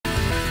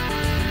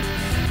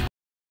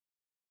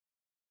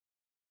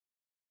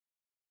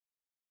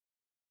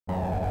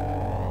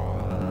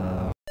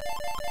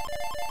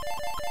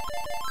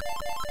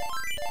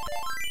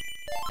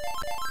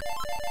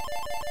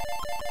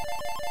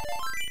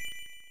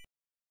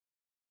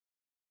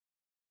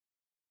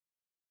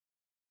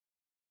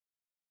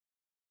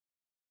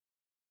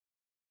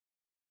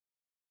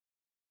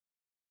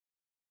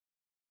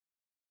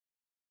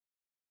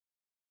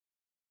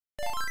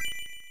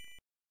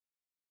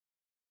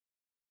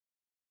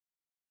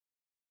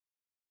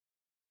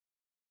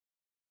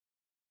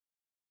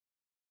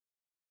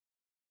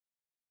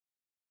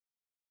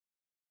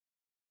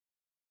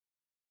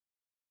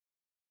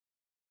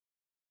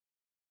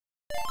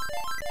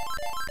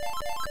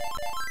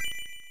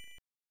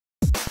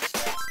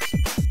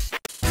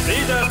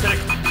Leader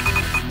select.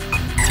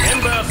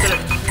 Member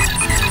select.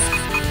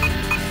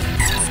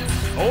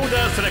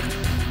 Order select.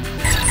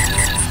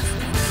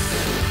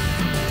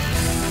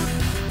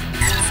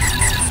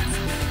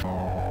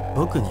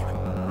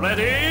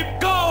 Ready,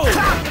 go!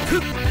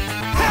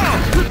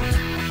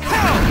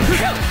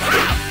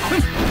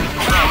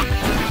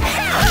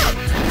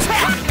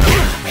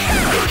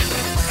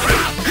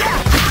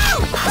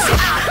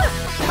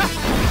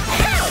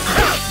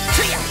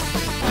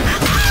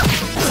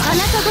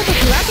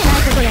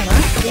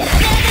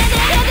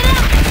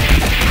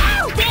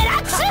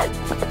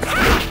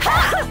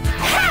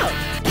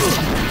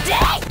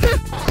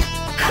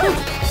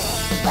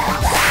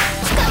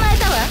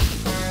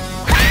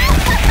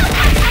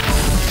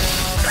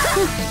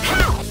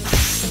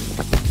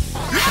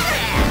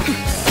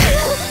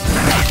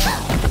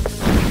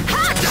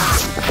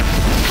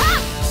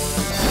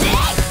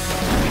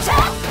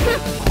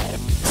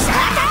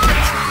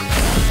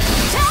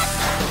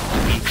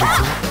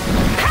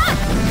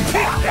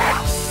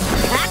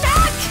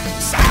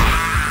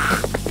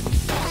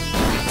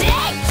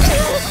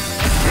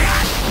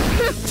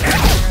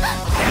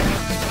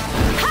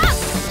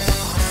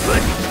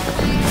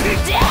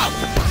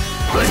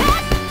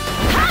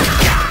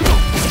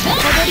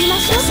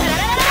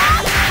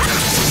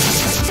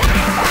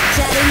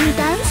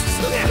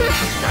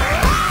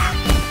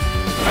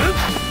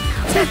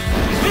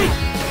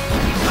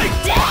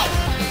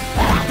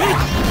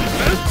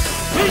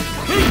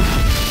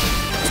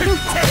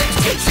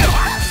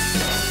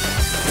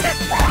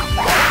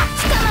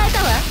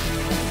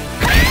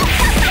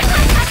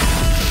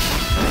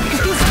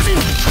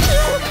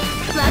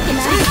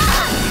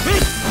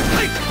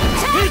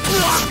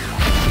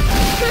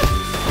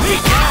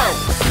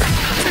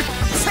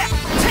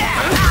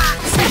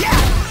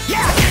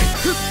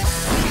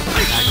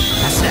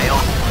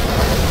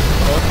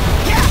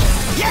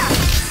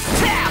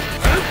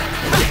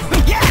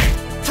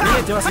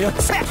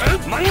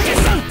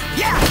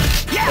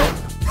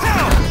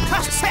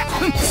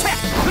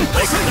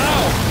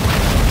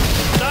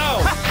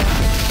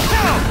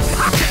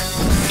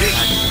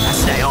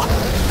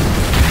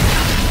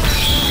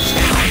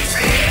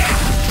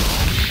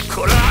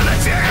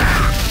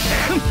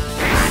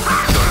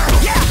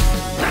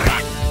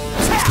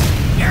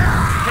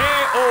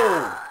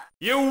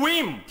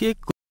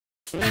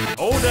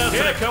 Order select.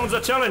 Here comes the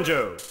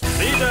challenger.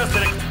 Leader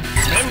select.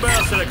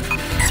 Member select.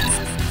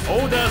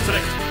 Order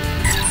select.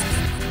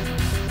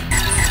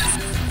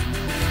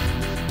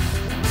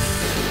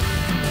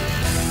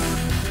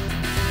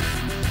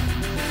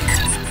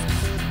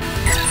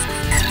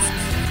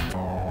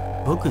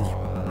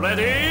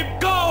 Ready,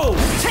 go!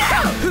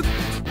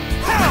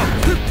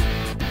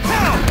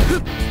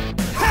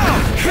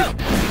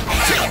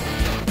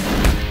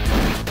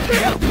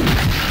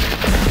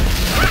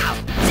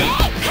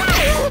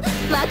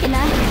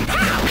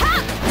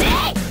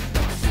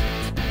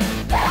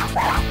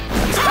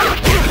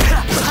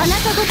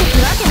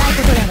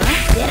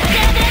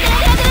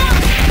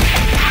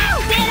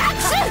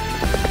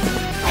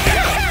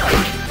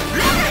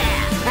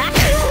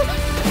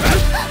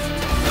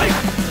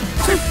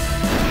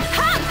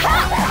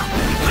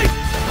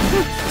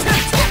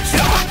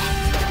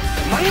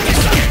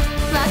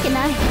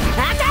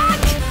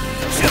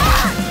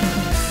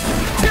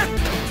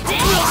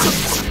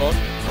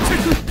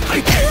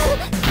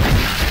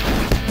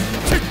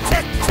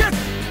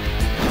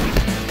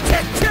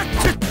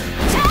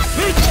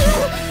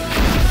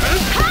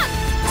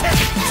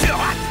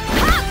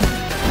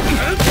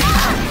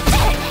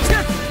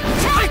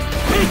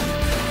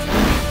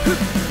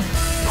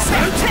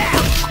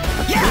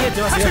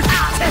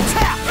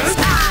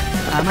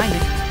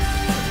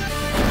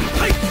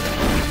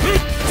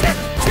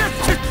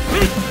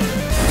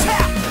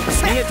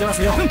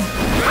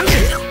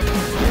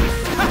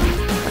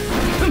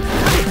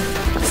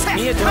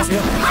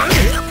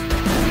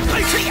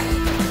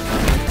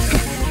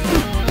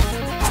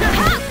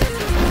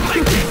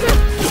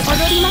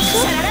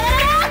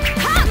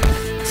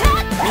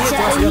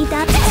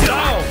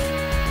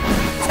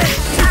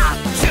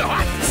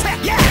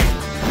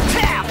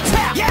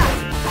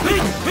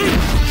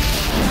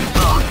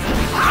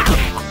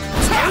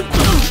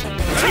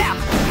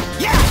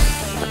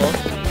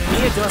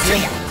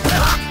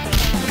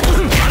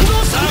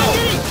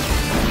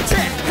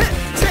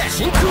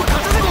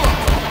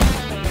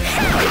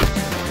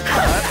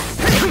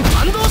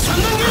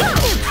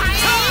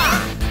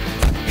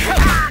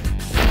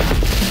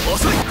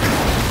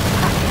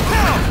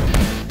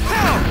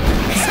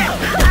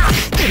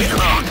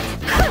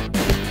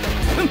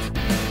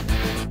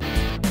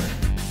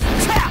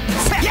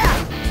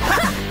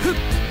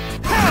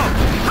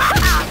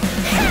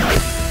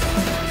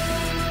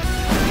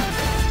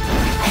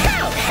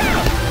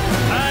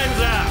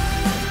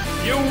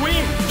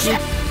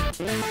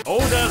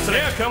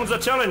 Here comes the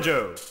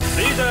challenger.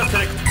 Leader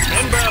select.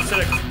 Member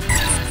select.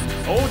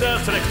 Order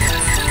select.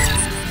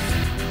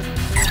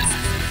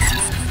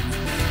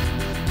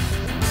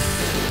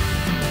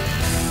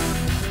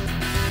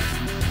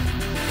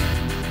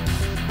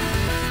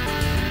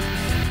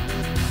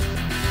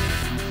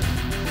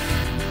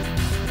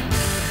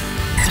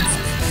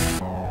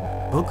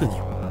 僕に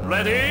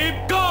レデ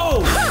ィーゴ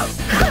ー。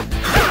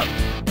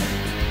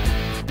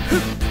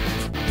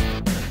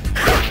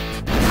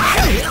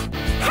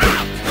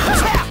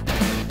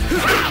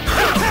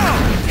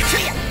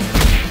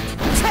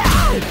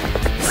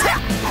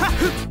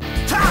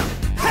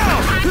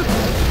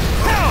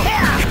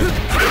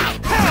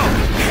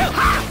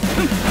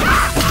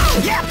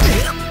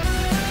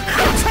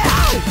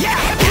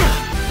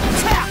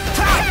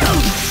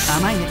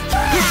甘いね。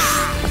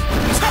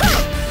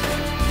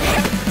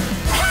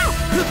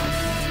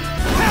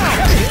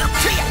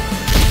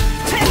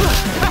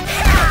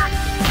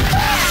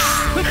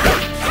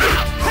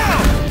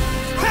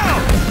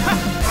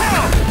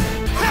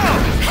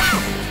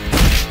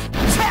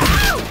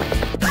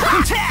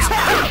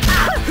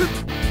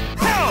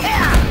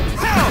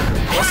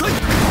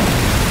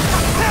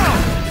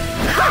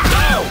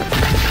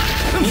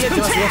見えて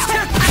ますよ。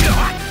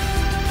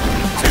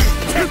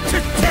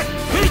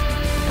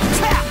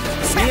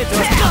見えて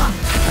ますよ。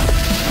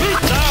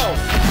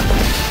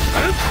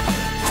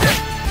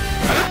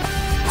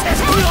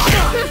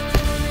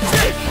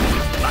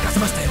任せ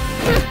ましたよ。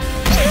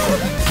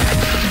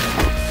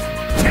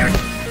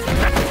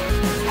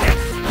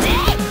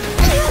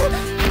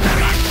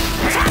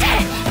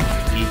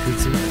行く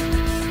ぞ。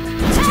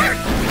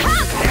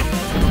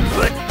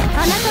あ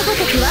なたごと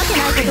くわけ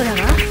ないことだ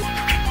わ。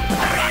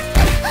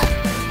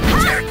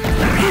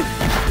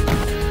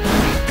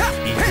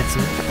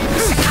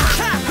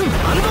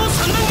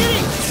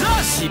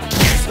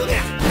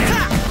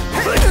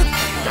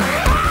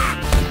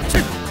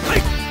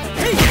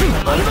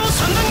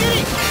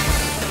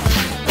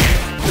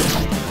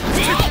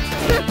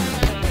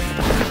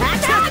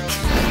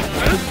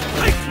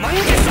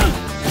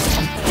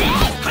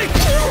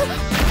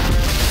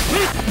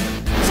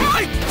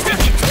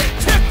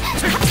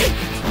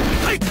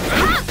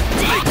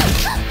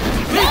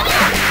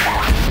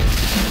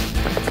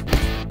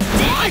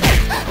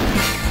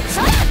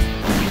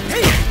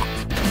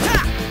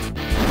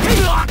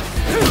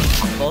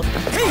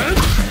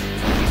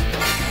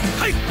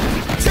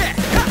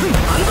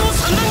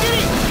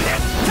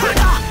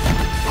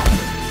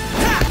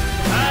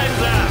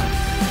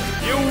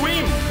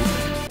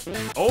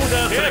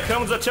Here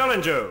comes the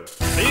challenger.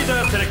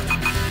 Leader select.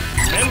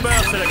 Member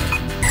select.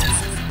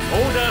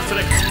 Order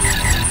select.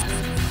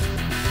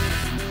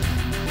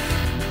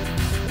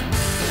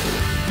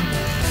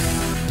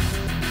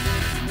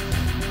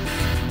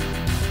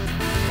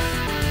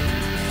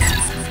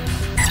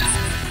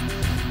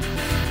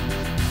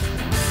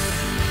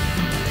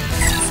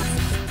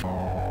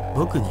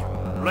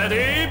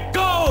 Ready,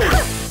 go!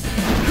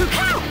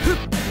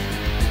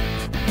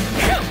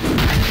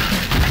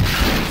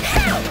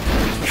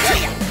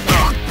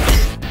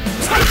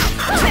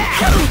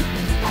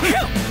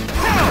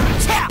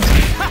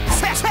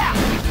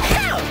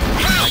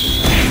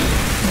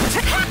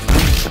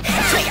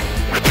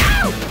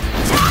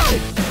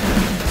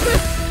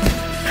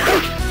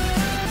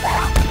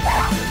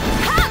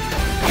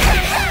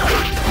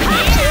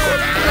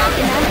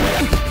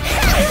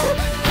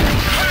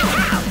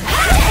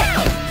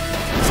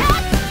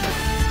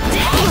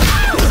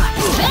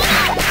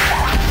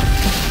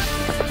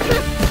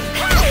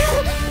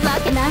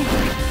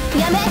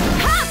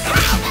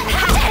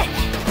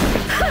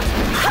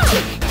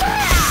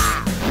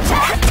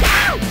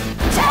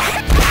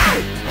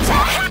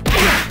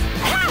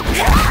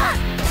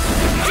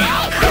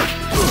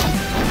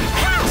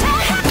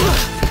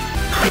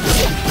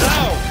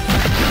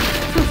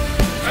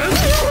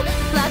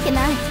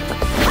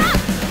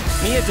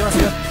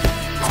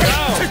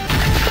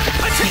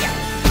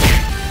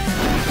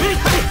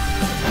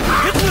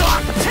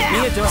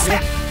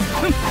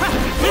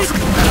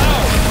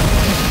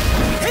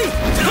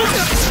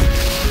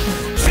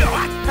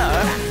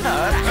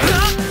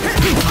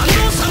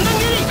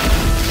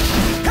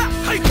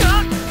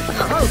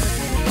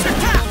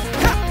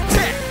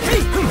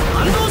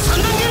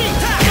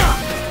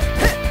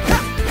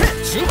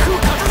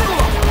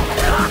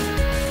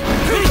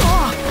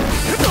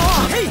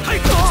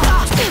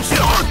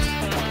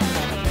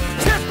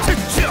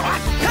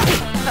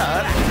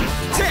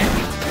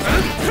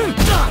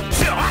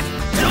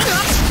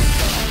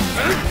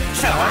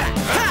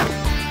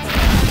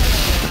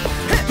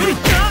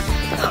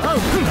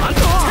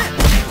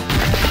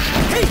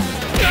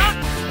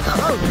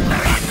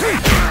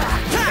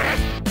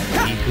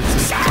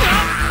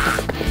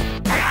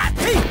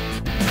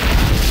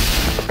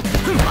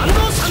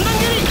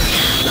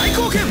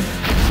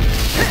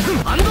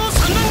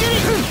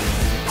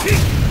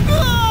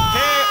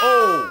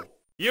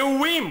 You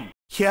win!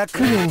 100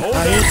年早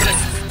い。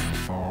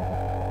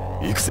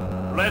行くぜ。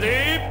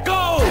Ready, go!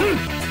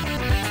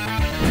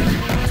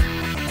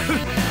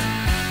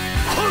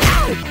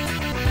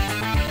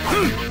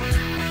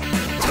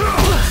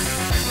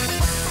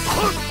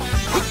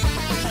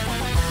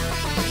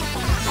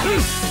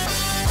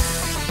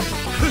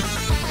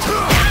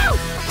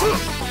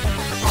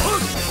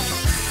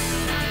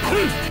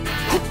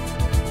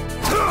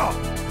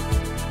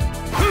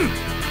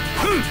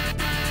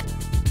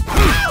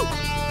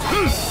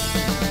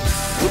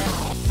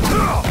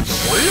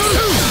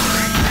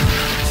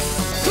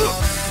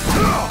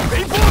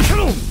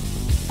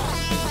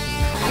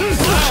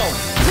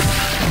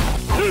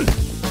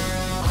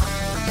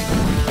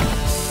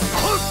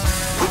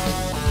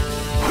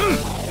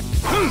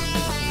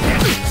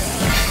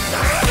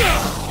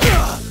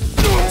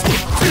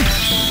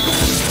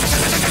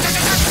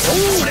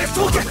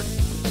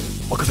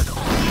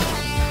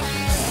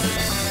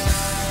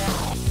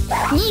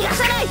 逃が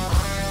さない。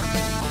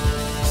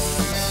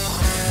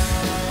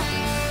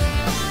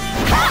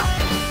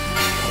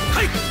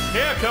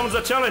 Here comes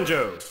the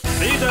challenger.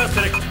 Leader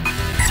select.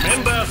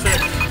 Member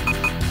select.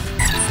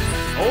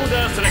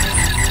 Order select.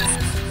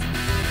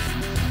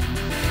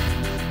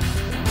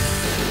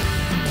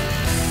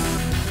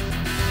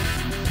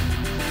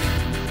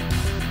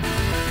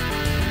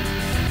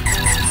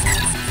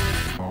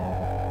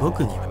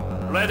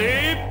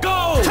 Ready, go!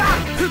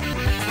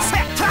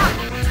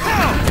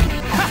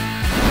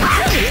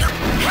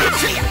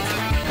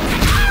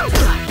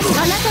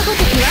 あなたごと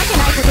きわけ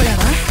ないことだわ。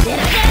デラ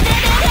デラデ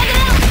ラデラ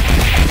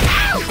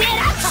デ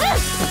ラックス。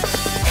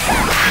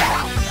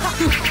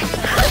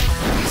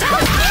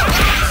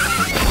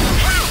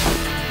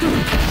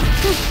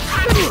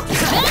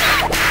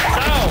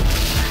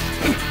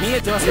見え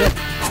てますよ。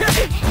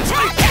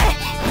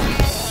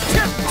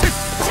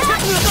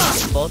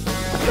おっ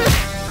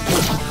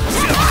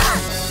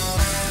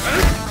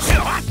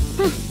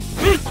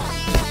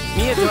見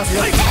えてます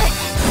よ。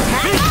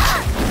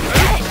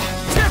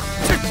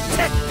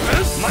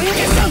マンゲ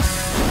さん。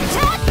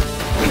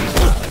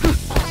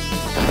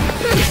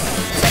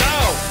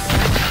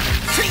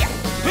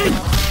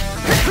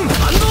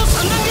反動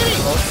三段蹴り。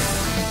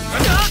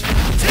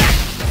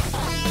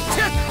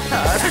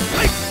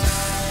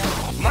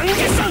マンゲ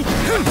さん。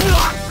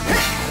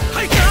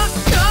はいか。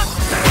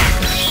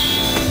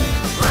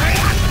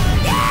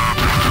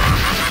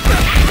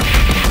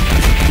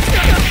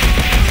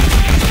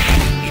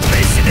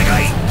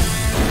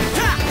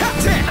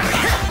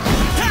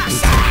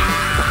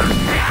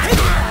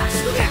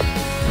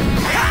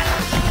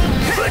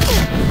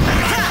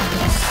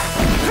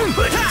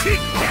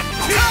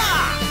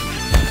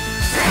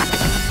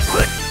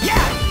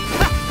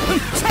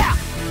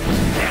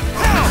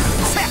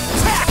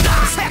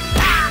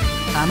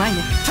甘い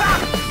ね。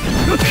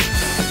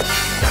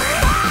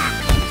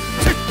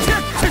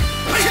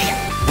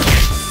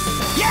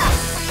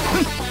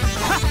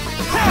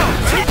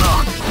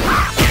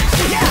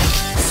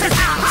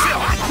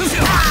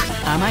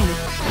甘いね。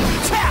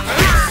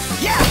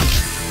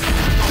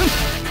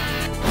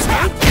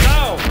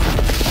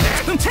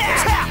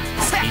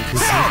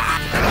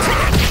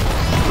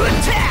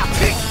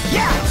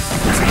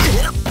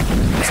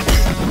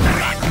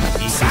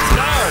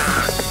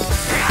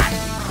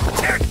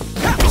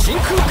真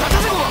空片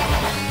手も。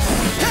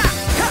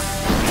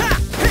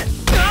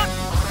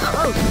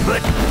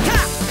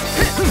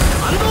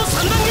反動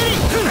三段蹴り。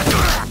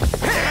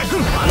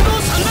反動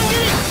三段蹴り。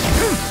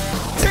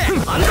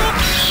反動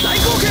大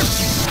貢献。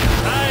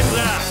 Time's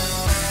up.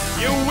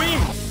 You win.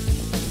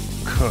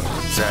 この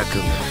ザク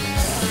が。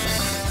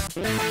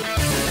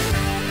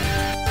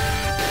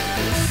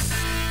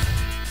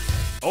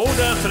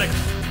 Order select.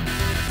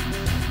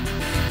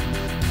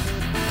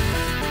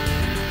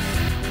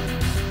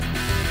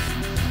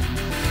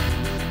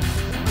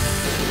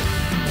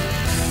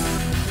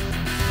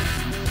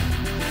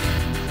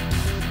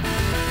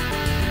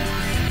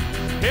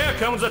 Here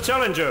comes the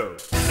challenger.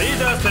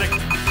 Leader select.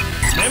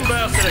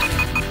 Member select.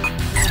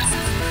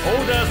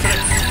 Order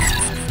select.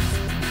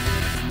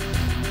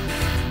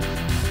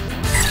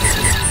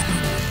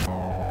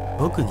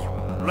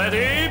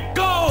 Ready,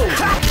 go!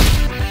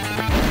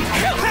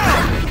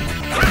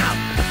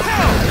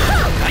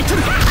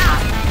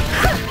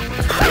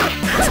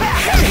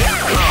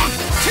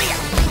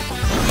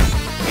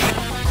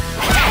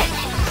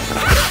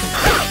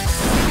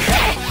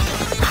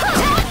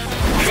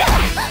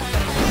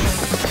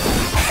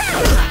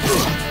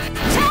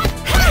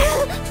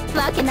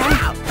 わけない。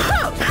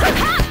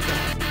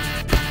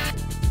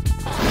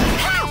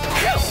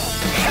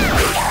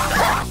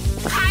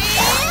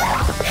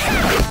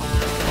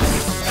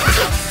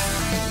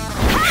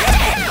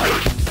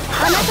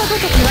あなたごと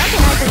きわけ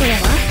ないことだわ。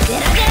デラ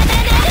デラデ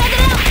ラデラデ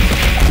ラ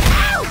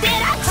デ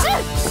ラックス。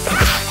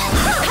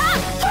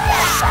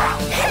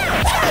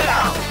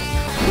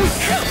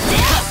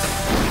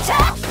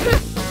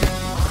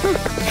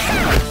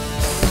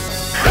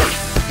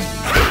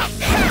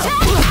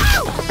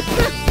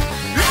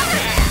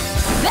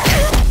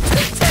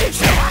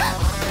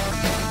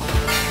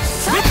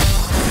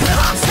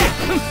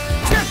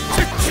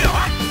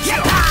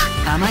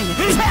甘いね。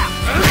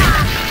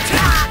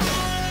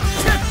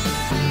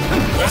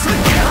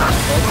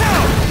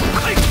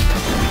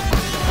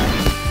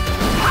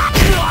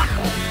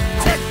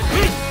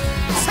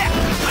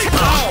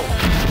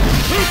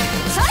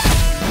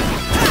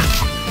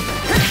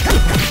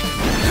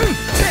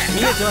見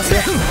えてますよ。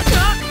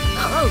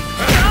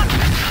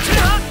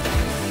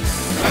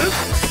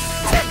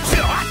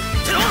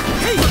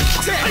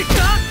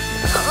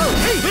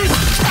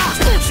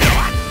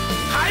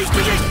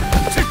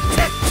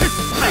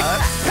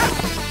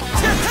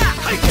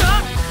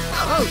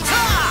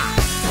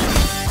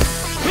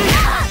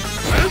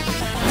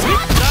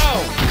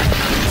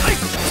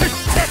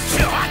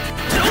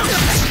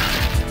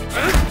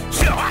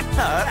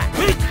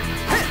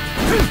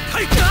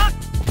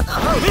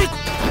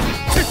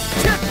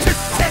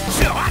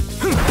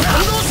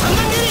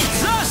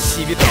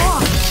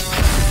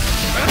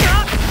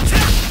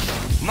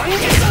マンゲ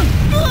さ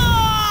ん。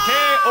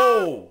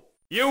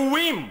You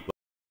win!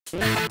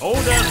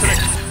 Order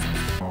select!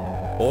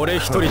 俺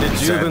一人で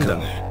十分だ。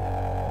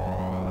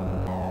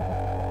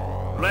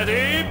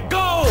 Ready,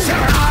 go! 行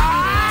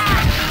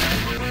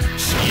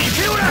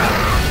けよな。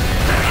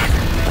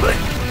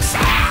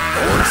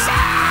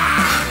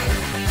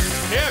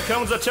 Here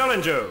comes the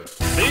challenger.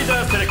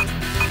 Leader select.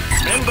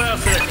 Member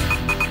select.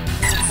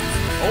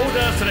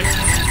 Order select.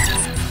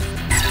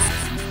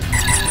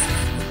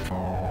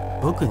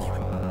 僕には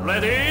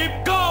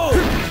Ready, go!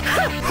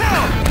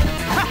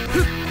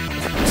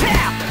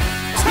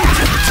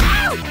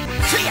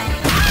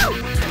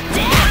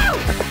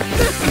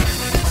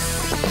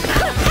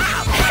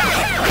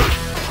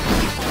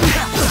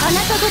 あな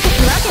たごとく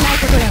わけない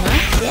ことだわ。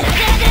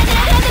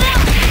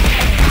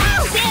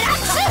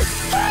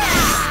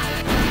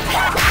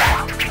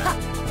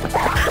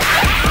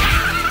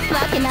わ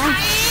けない。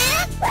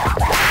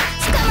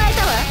捕まえた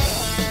わ。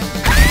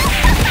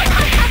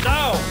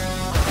 Down!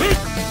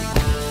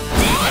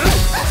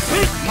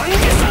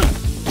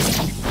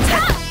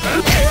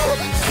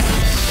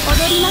 踊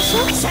りましょ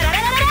う。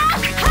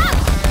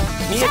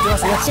見えてま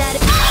すよ。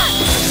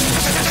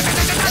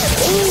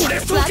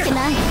わけな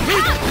い。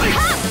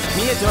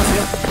見えてますよ。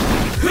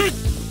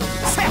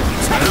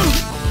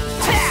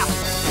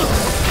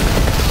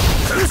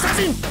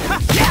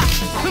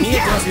見えて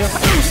ますよ。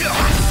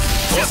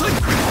遅い。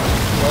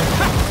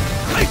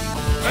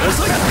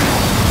遅い。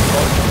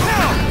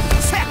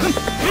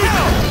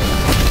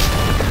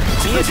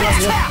見えてま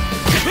すよ。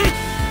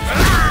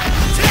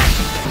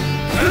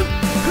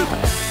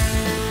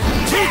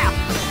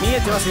見え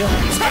てますよ。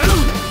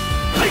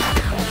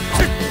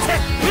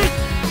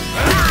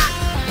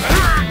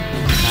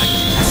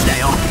足だ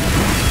よ。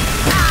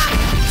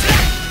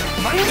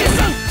満月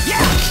さん。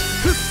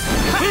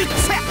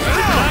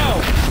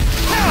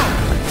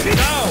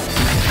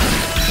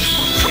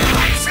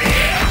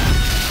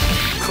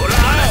こら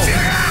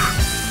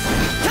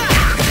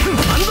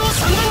反動三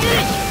段切り。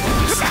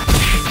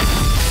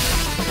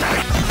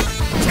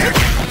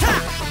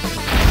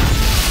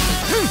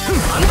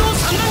反動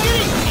三段切り。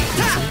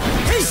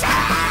へいさ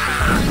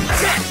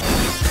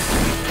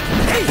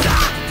へいさ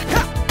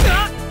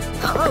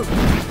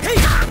へい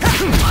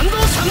反動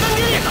三段切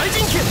り。大人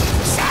気。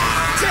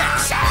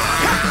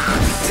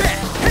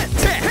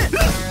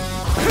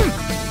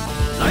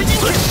大人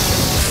気。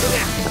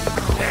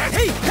へ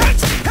いへい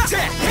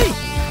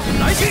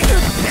大人気。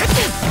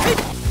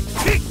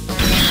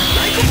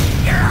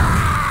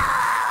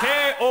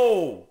KO!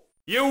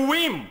 You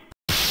win!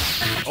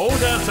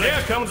 Order select.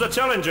 Here comes the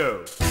challenger.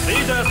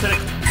 Leader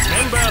select.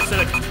 Member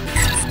select.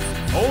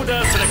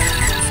 Order select.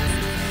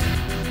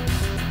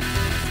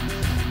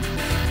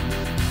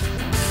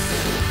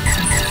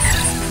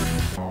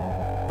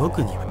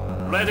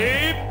 Ready,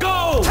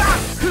 go!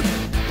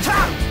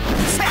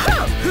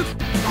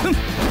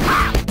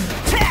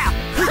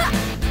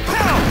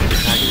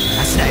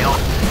 足だよ。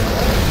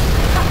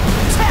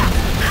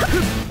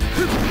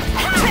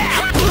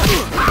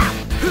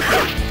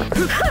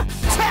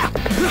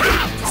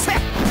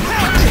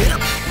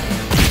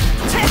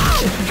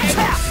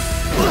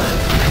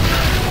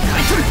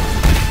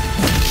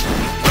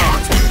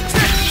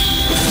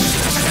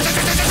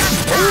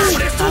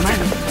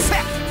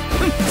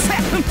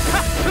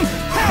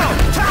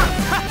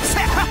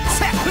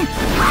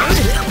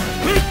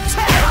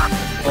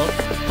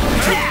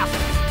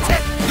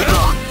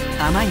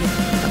甘いよ。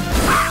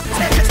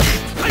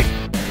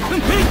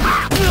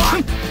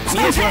見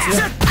えてますよ。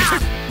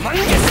満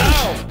月だ。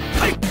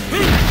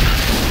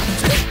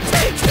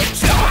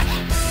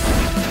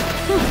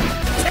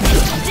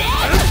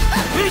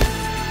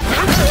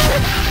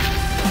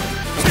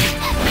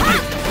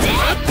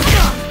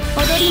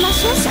踊りまし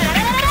ょう。シ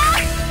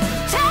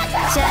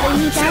ャル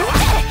ミダン。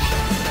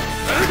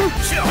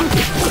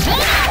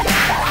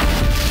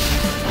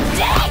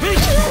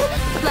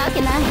わけ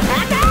ない。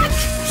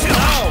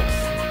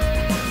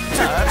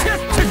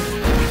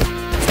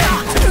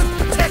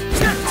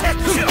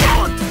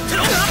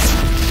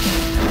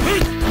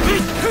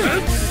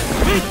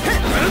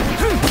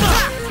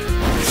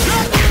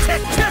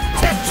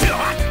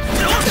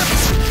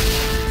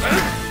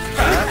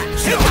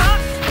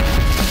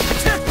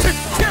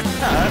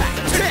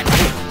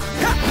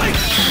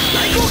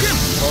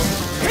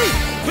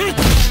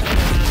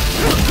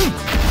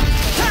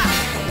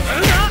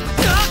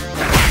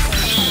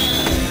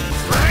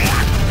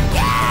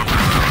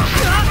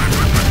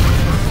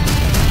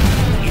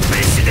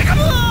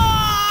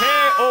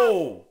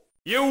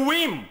You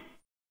win!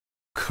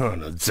 こ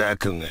のザ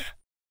コが。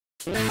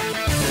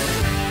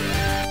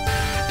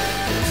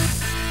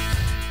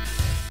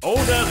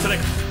Order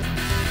select.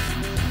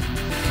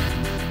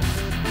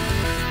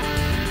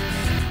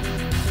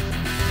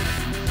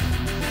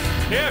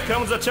 Here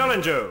comes the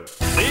challenger.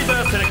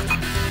 Leader select.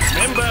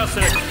 Member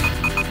select.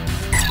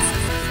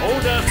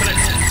 Order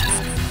select.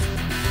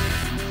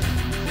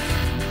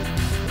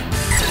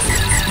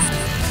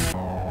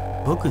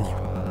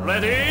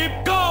 Ready,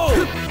 go!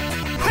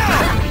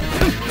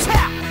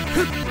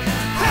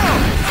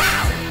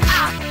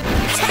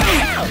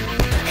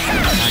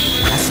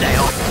 足だ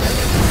よ。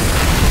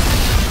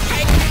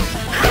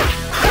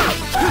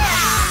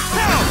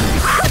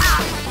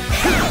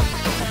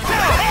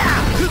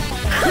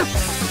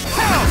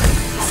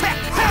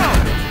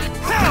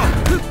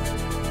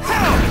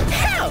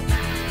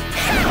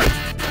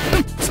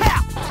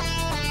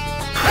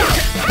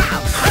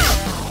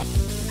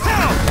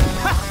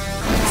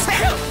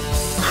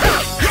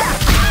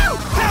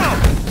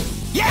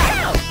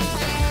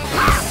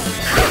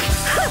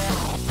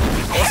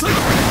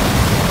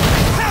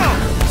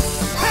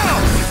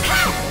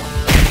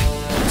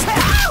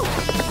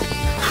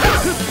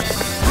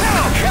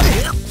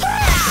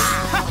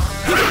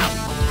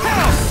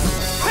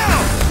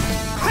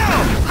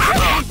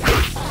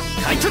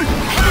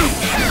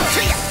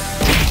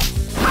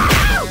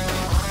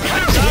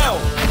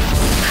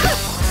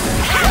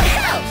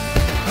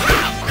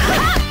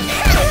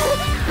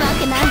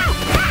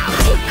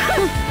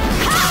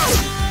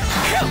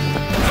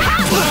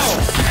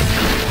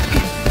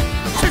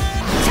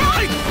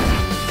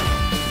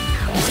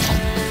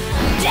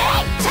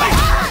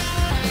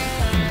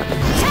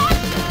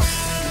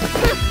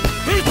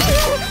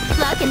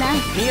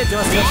えて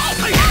ますよ。わ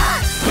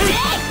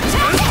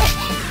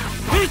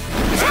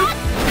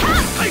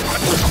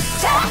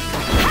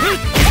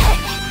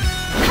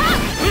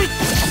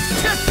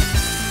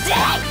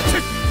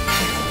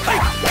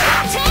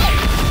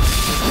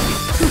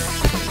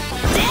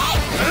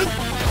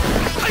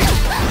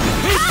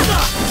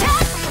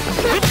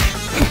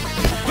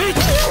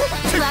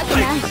け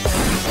ない。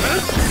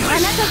あ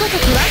なたごと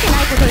きわけな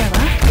いことだわ。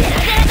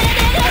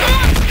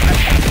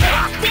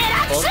デラ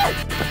ックス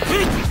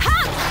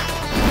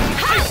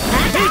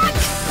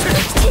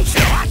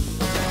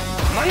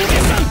マンゲさ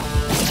ん。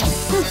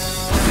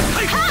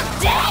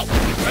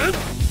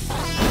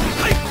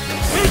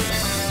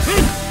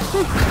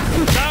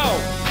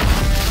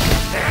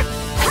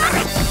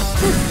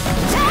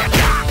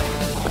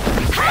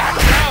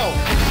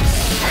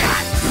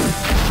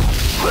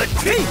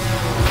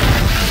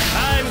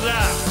Time's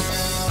up!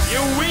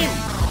 You win!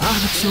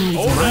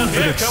 Order,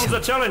 here comes the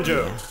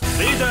challenger!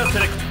 Leader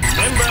select,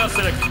 member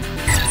select.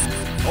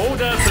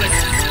 Order select.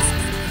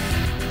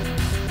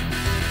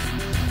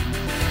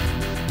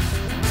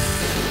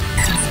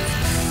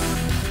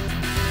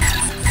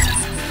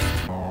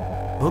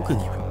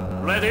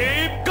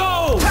 Ready,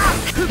 go!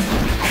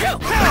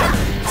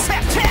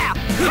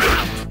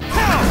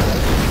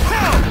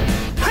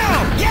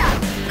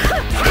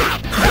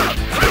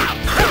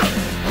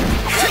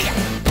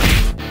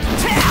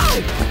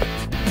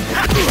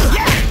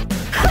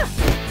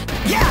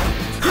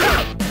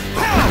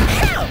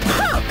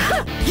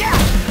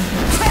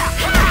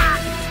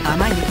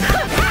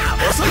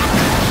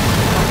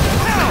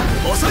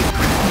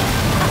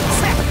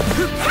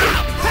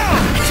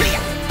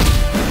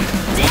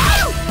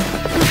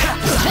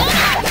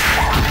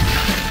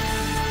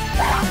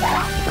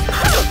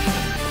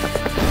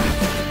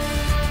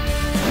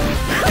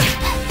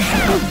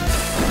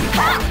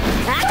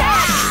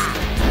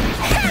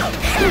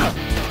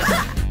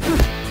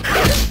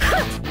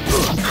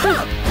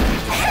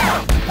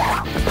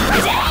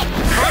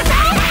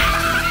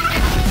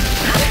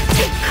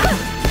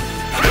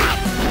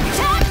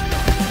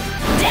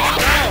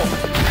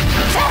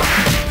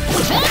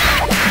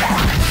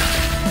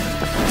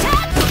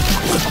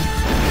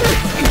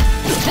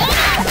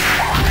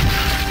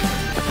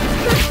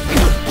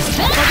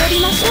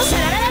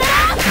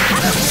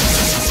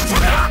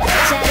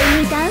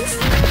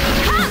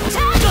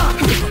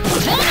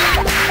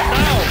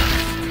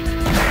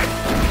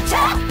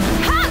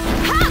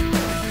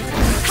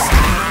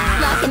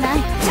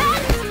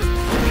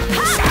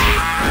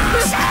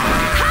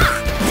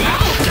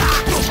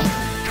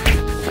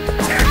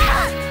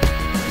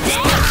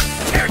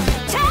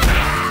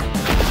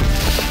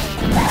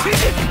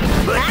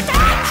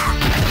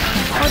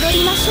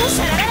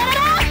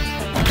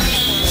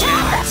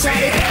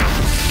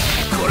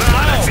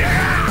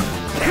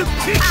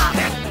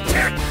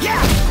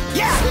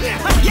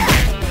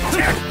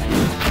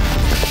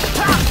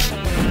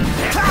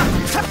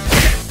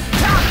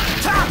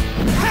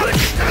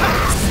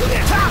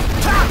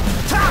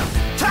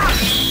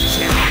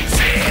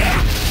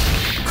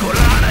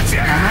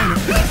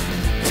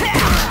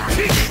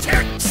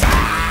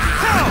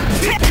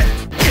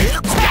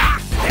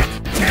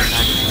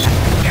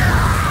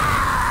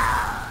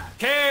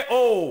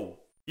 KO!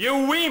 You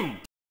win!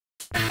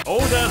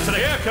 Order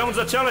select. Here comes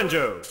the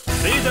challenger.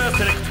 Leader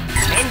select.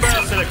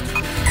 Member select.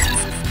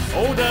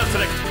 Order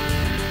select.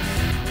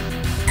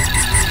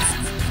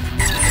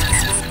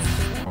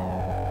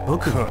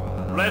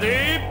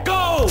 Ready,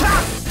 go!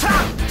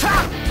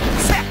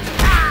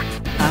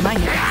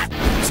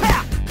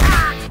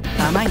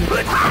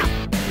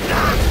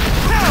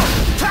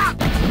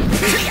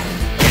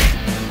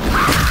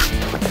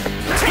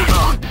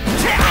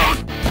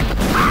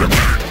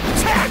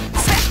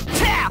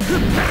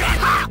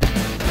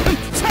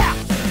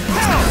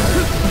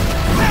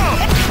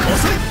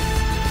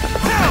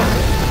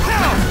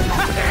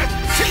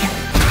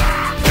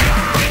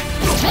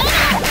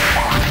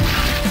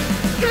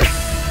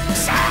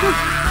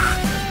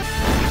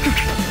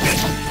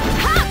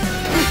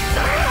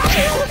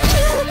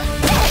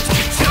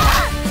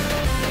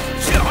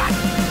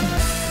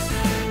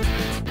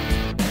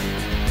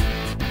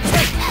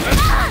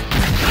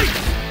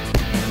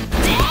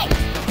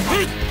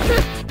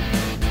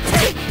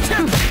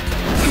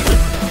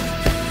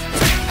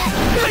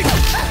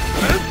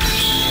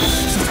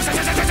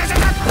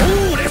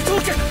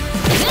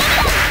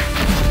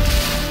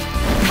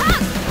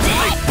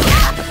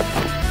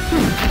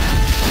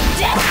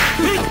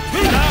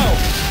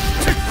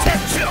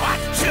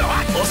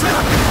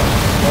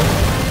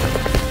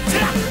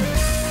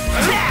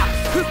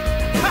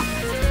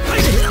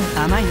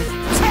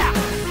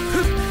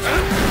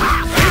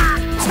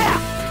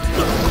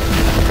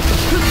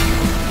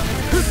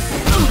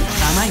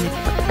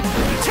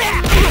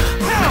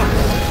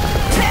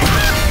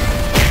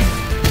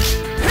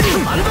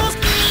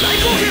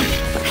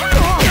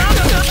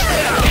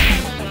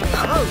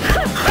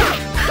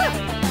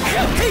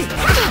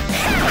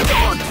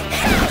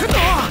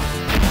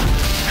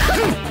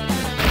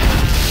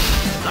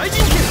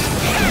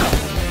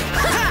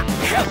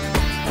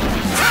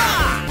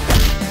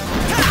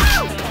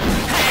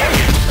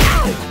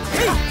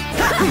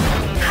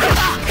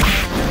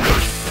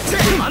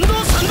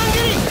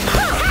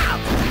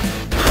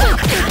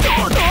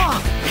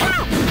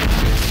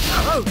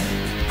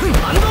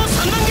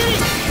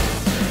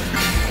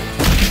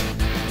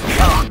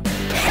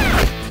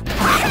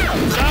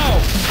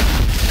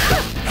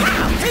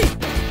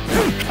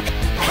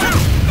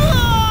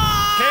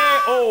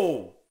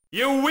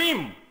 You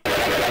win!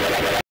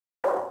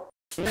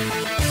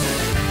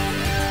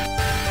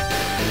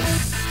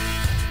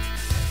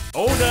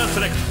 Order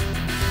select.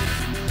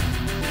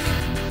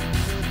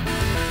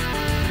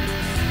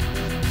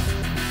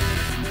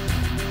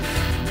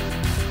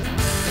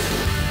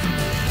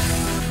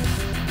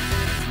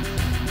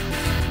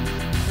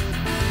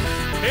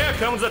 Here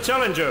comes the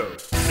challenger.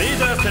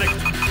 Leader select.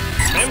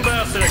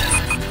 Member select.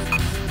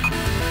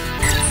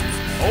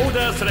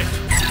 Order select.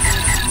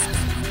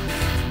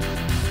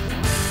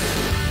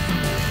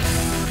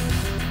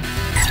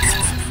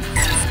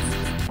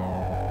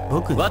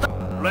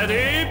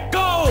 Ready,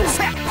 go!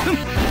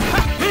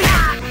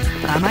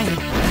 甘いね。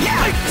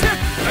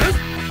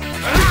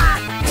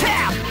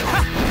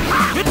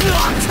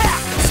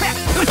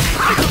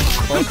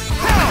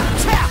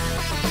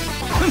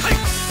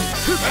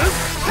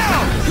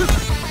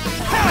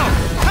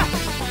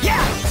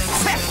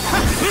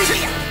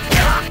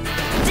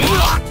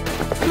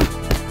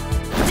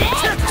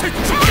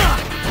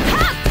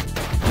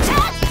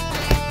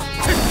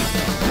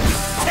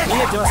逃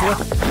げてますよ。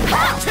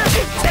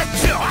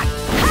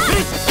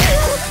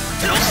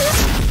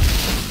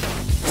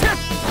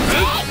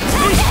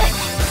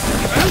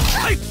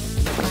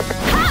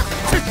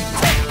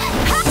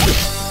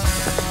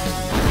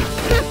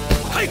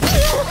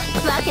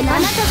わけなあ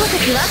なたごと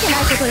きわけな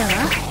いことだわ。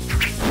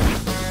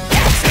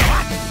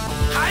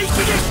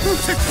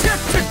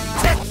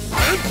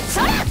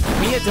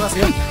見えてます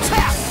よ。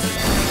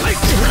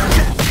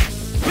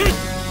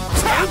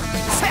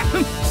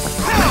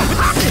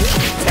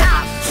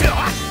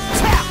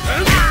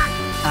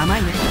甘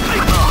いね。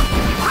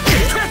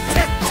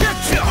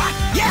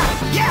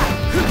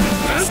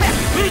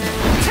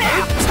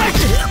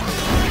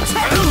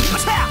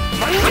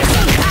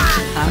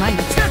甘いね。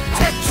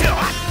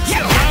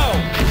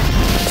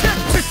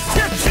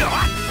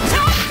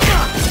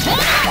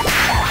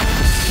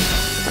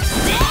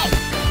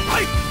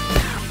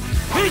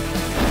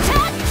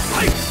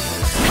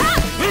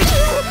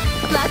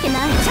わけ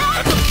ない。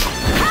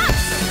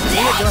逃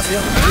げてますよ。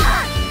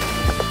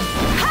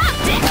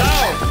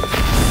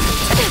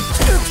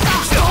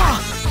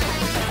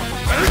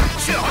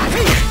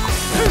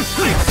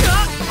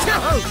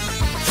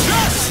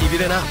しび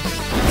れな。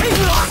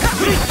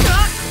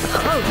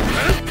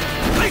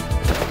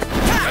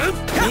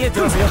見えて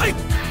ますよ。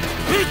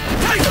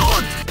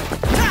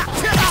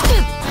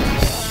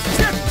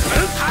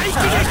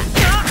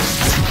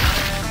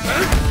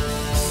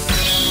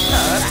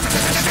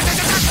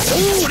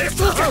おお、レフ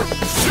ト。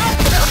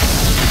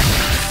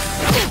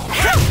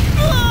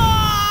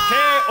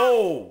KO!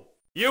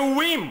 You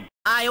win!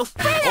 I'll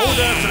finish!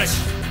 Order select.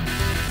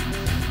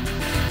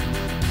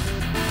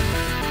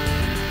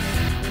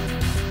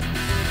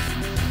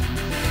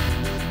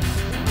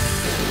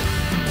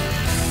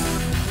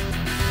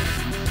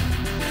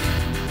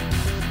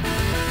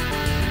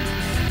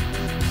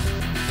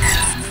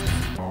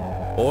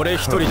 俺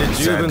一人で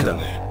十分だ。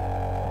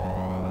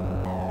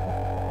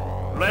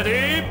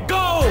Ready,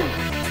 go!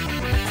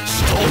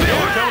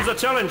 Here comes the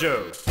challenger.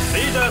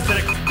 Leader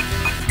select.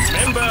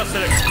 Member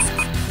select.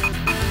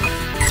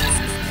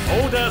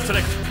 Order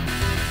select.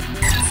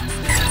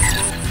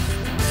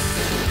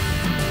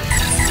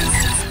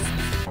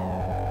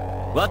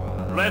 What?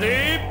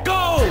 Ready,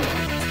 go!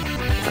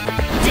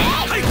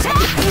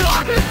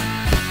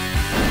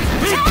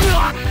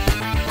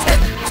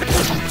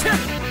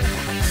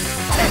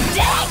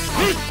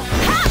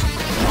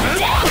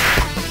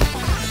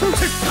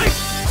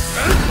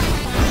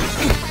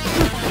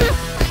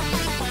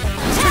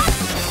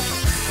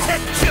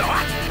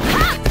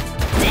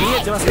見え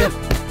てますよ。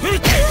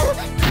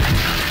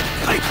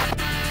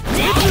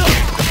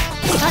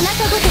あな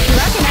たごとき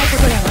わけないこ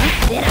とだわ。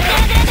デラデラ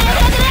デラ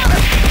デラ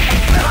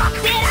デラ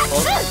デラツ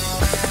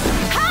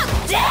ハッ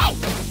デイ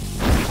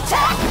チャッ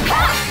ハ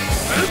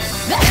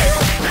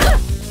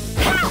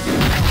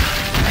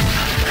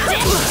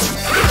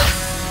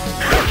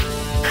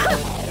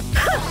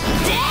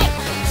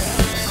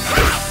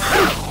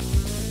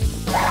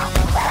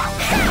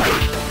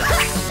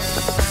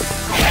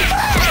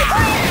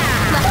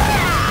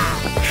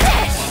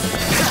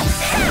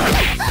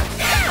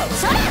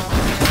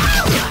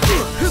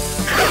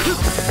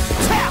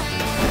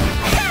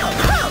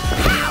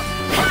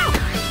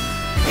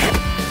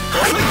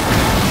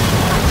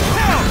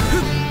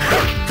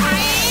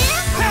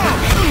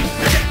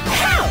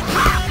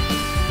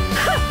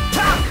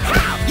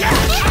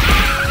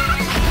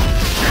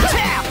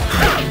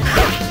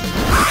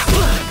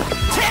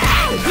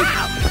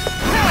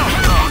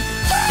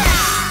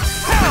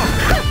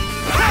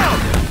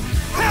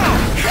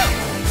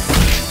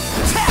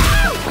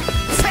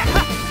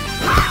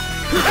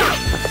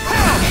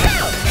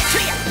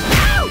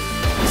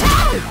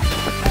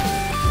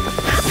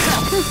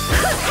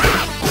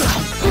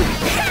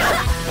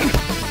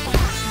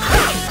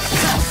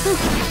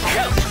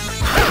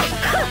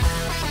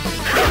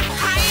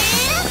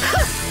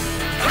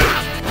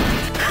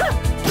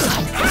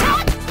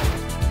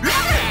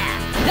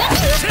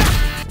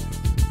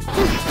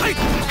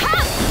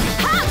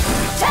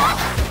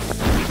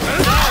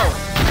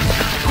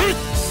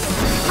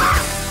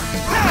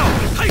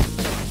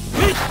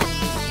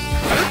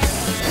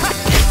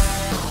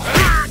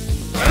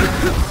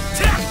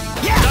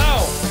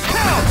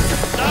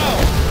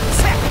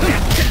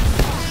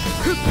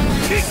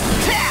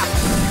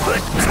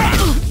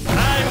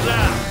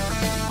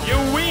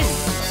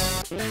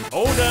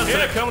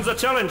comes the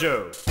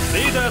challenger.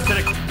 Leader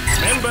select.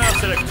 Member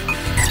select.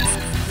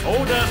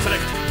 Order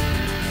select.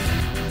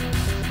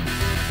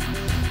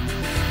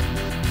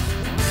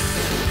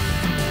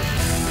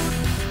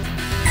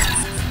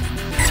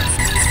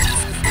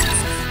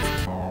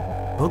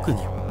 僕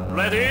に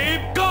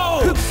Ready,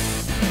 go!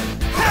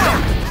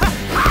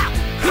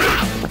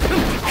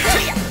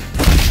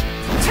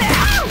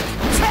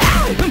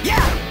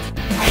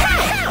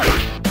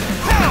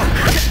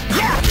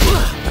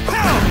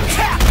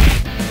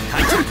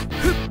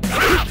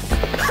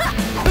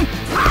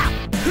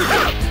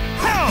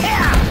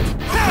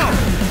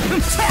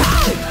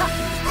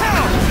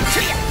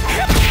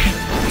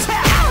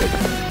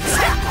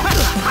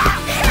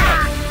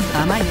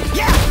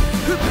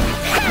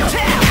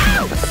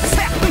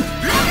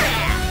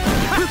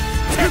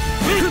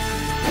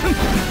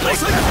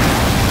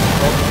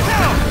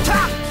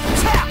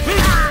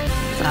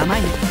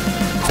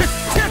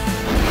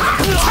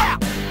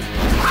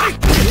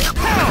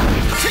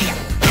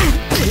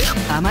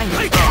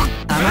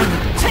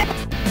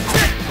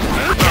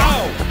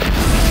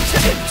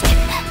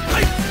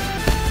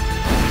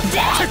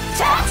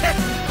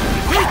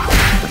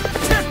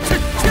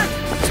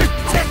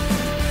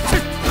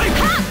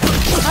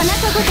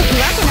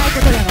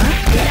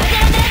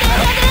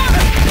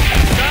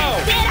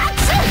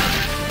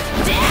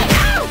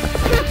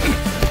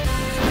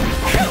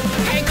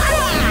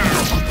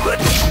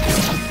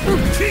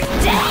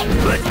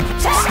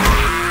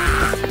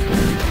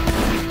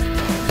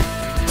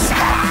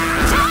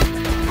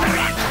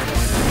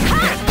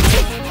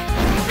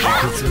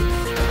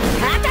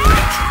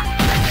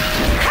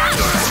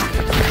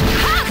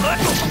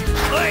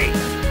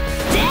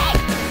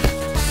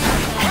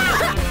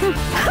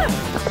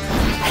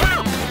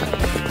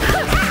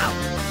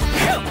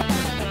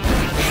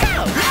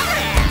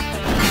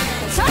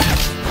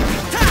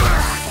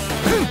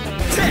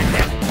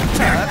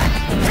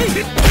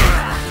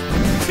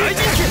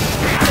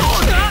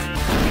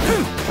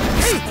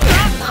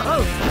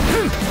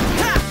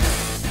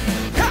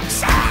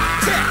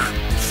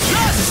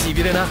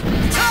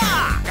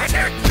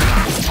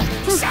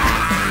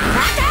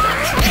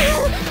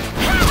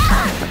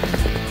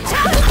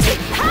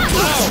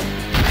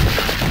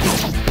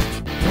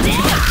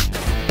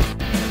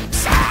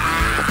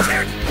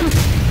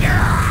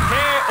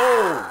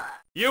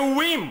 You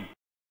win!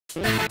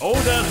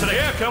 Order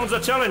select. Here comes the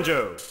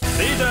challenger.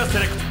 Leader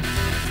select.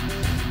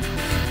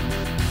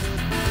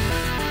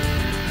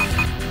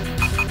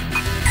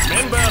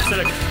 Member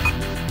select.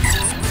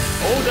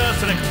 Order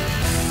select.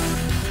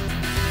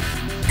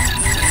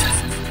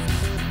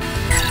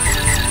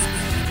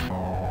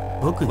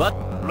 What?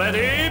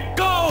 Ready,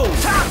 go!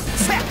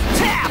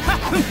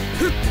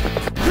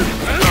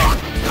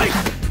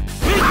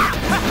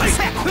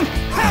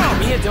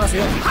 見えてます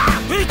よ。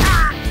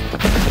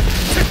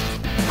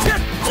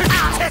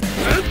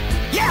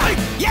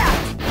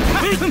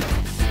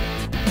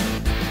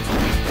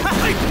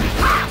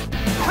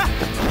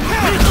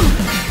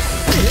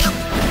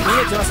見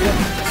えてますよ。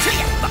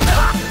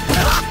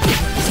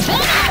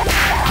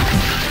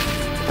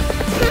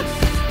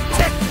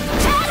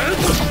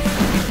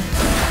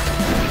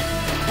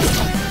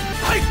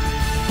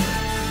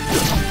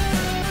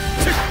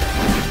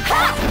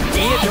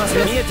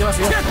見えてま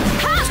すよ。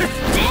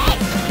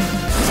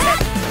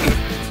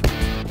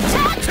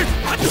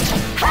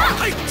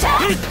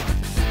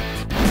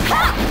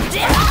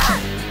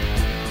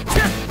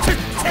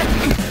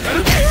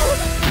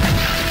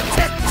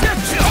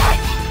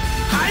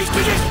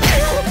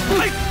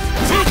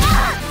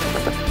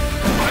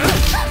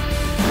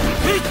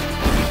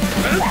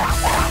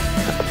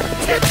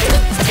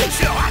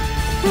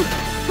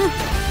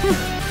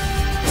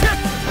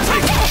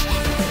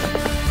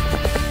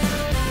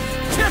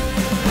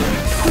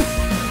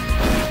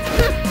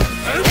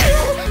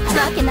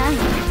わけない。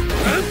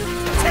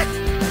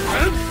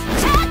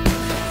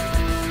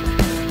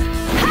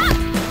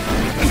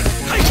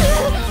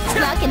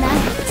わけない。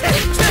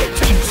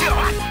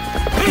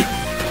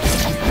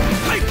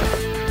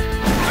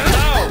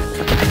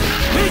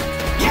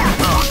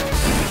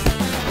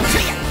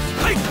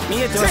見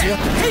えてますよ。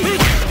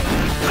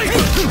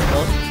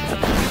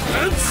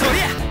そ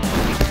りゃ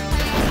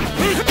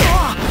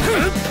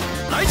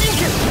大人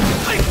剣。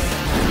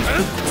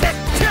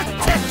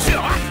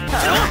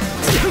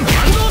反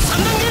動三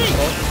段蹴り。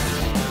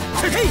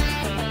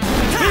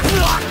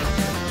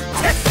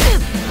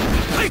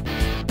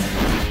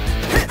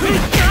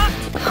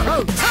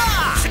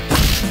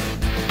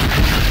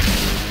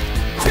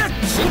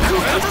真空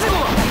片手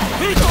号。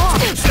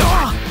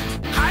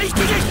排気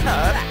撃。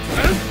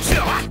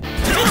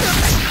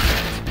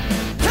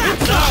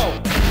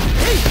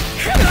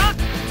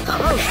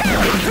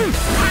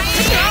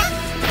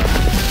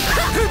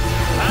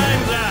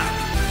Time's up!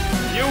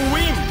 You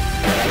win!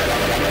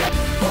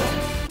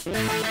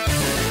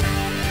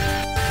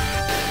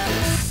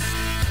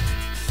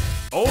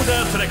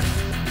 Order select.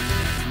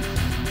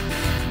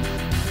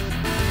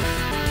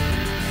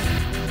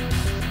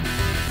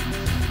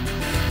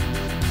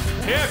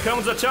 Here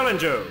comes the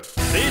challenger.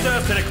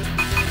 Leader select.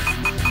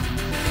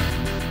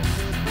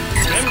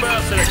 Member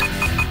select.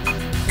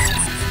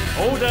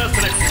 Order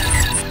select.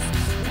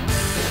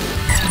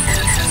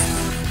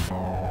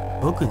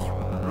 僕に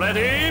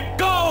Ready,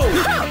 go!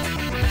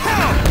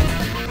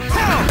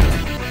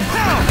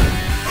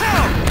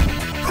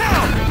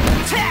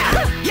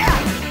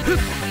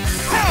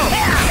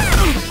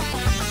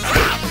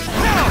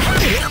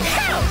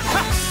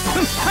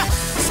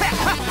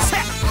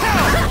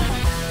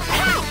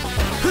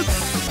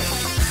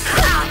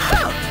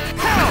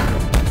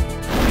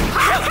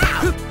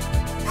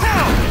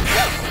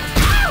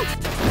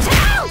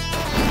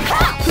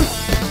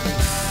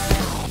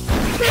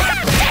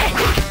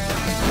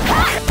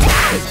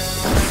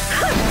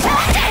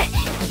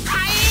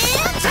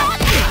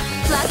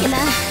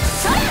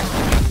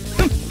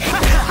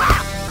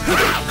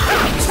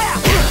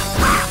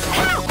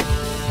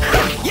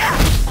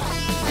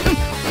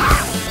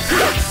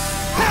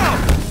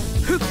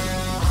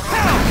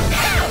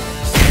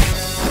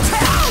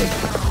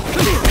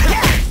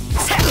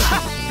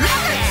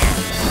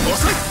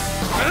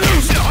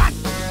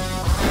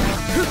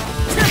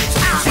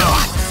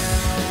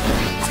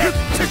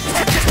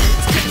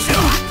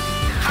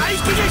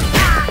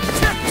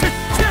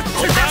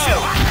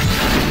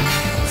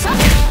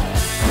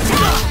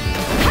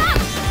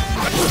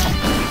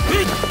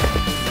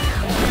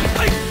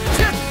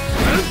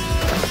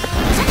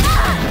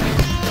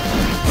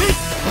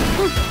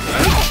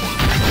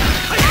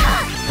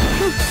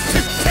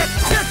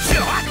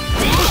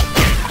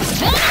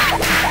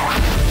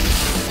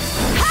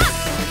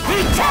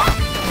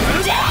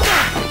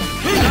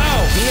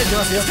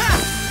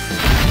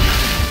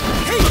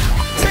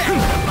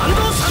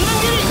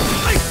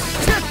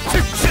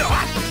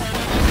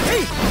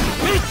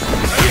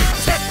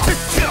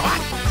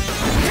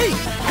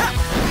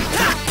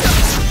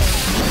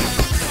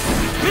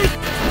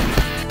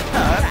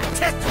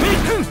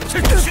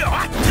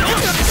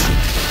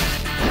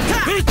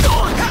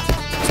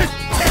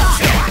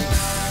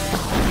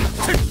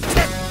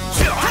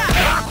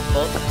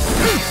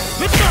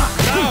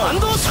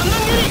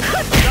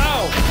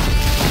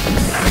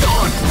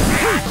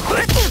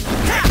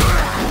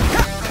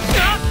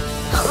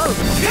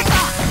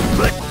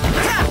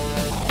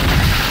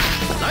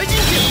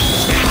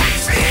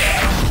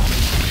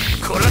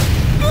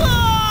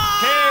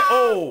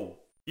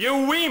 You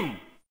win!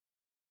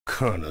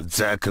 この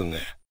ザコが。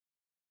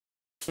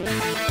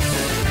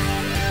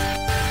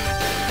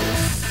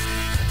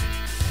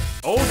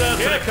Order,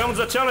 here comes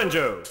the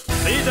challenger.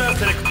 Leader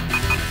select.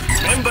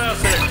 Member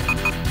select.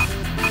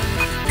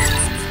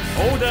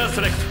 Order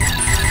select.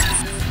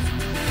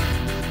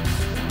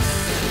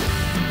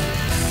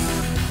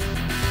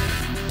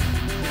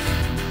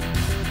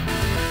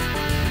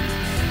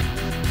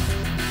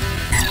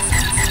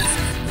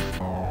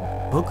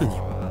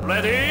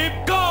 Ready,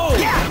 go!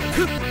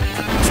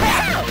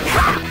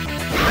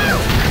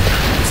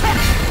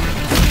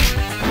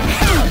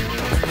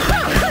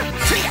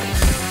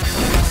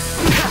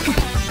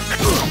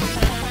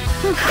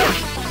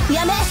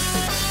 Yeah, man.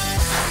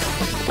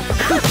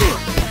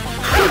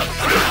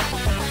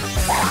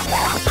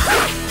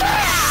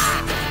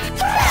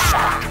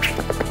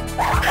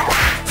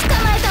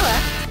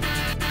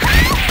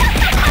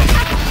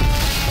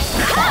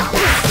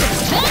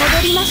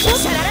 踊りましょう。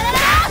シャララララ。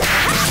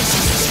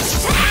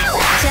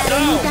シャレ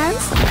にダン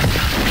ス。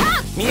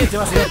見えて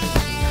ますよ。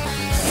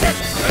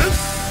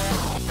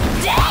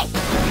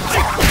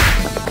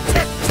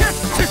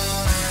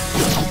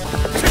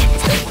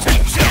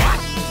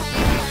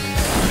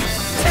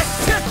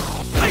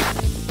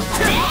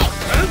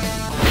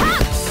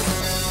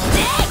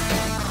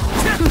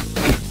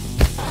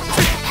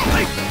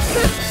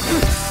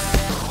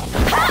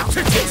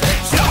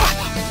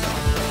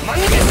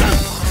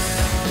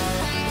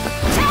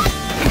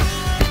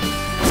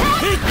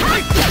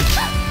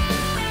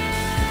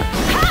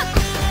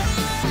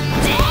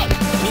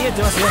見え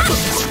てますよ。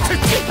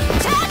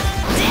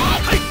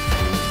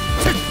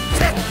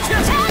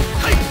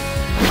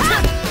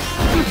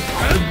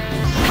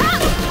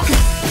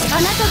あ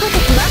なたごとく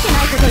わけな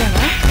いことだわ。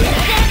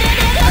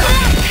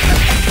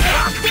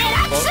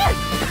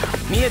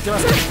見えてま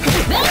すよ。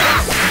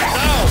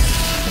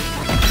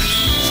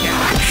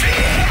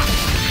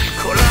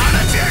こらあな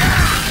ちゃ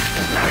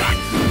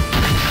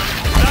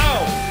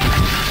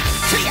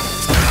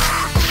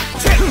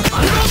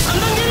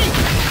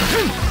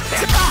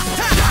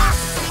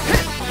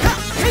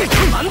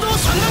反動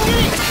三段蹴り。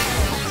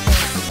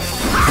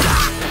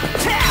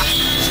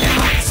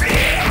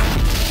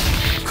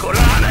こら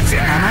あなちゃ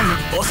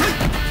遅い。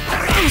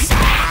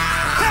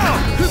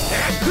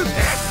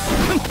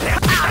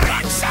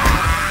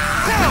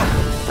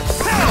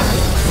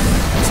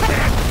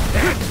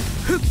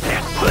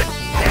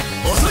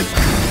遅い。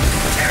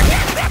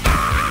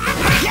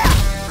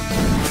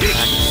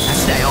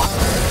足だよ。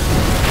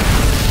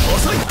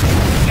遅い。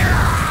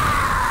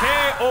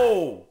KO!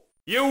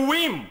 You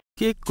win!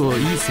 結構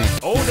いい線。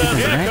 Order,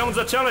 here comes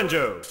the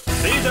challenger.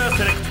 Leader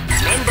select.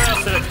 Member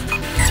select.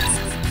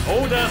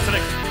 Order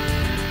select.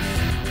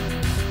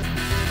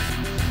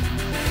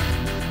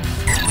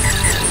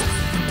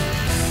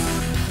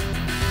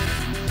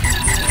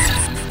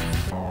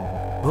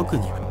 僕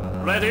には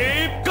レデ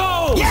ィーゴ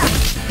ー。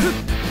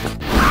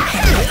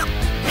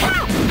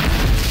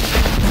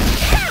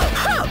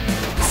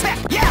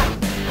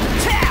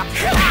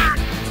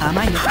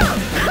甘いね。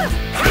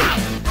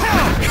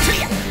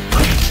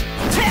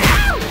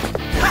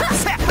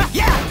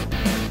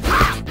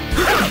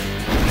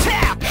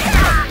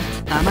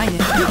甘いね。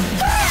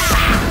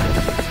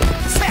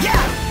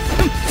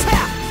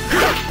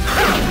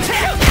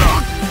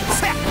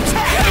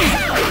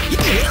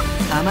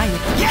甘いね。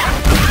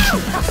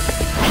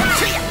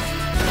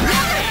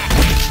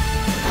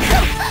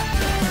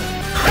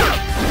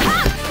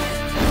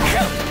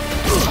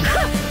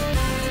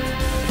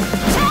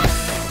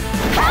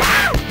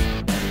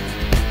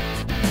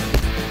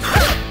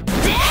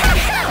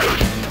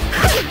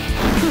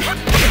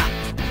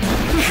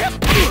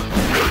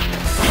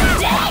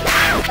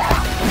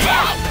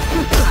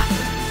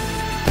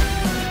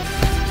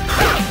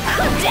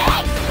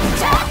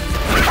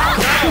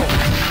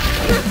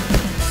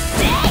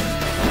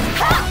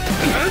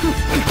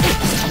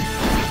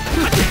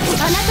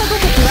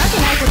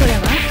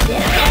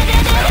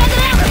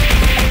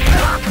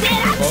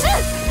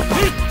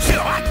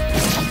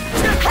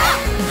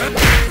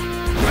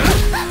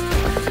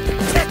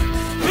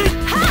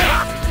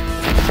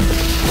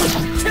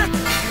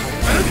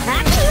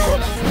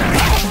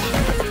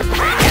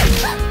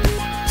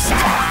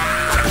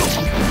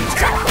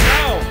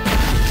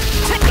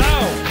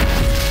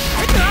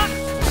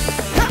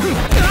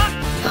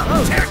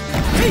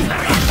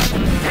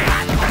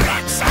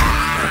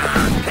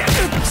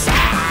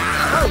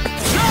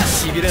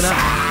しびれな。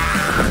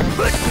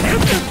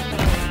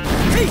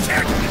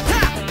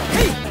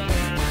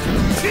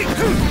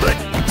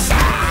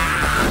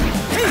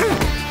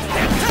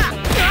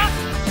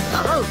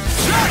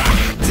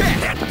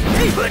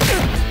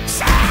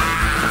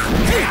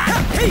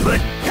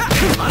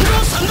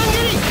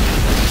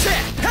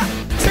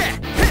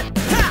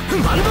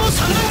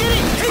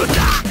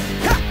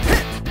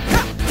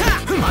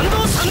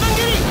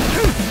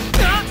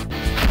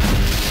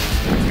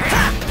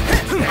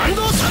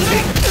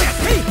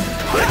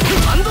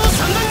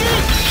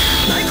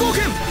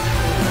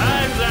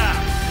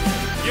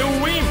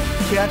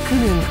100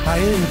年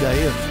早いんだ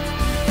よ。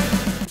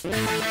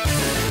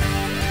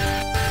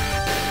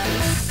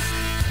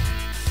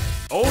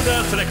オー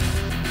ダーセレクト。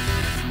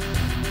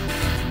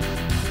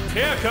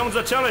Here comes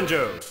the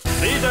challenger.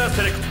 Leader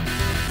select.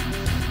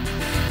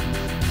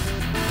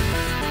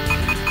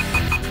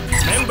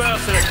 Member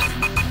select.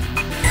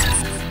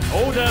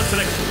 Order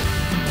select.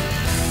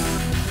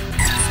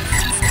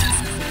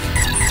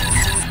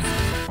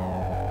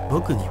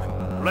 僕には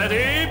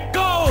Ready,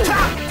 go!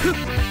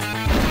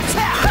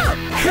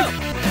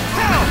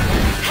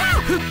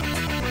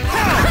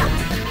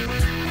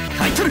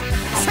 タイトル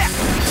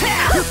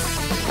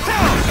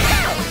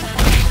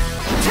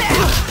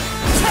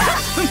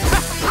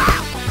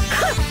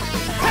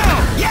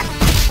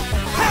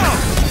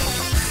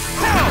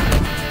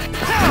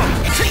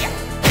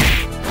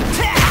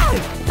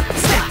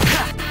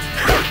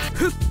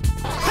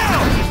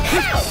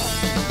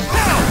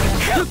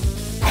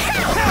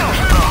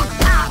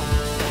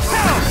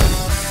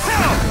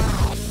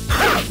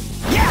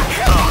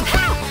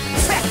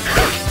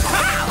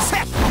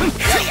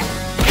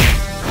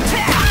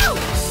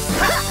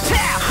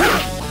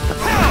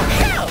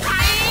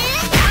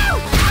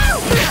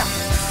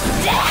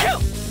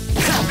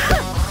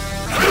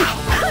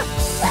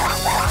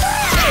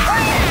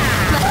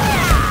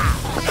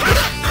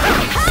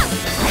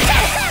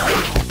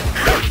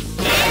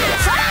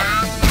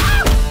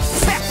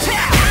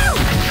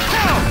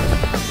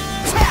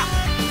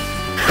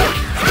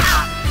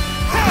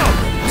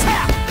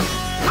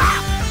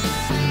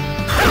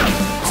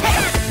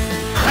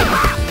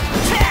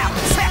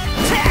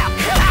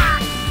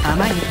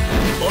甘いね。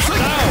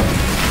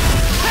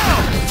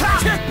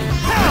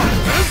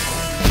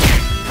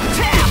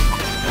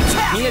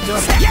逃げてま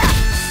す。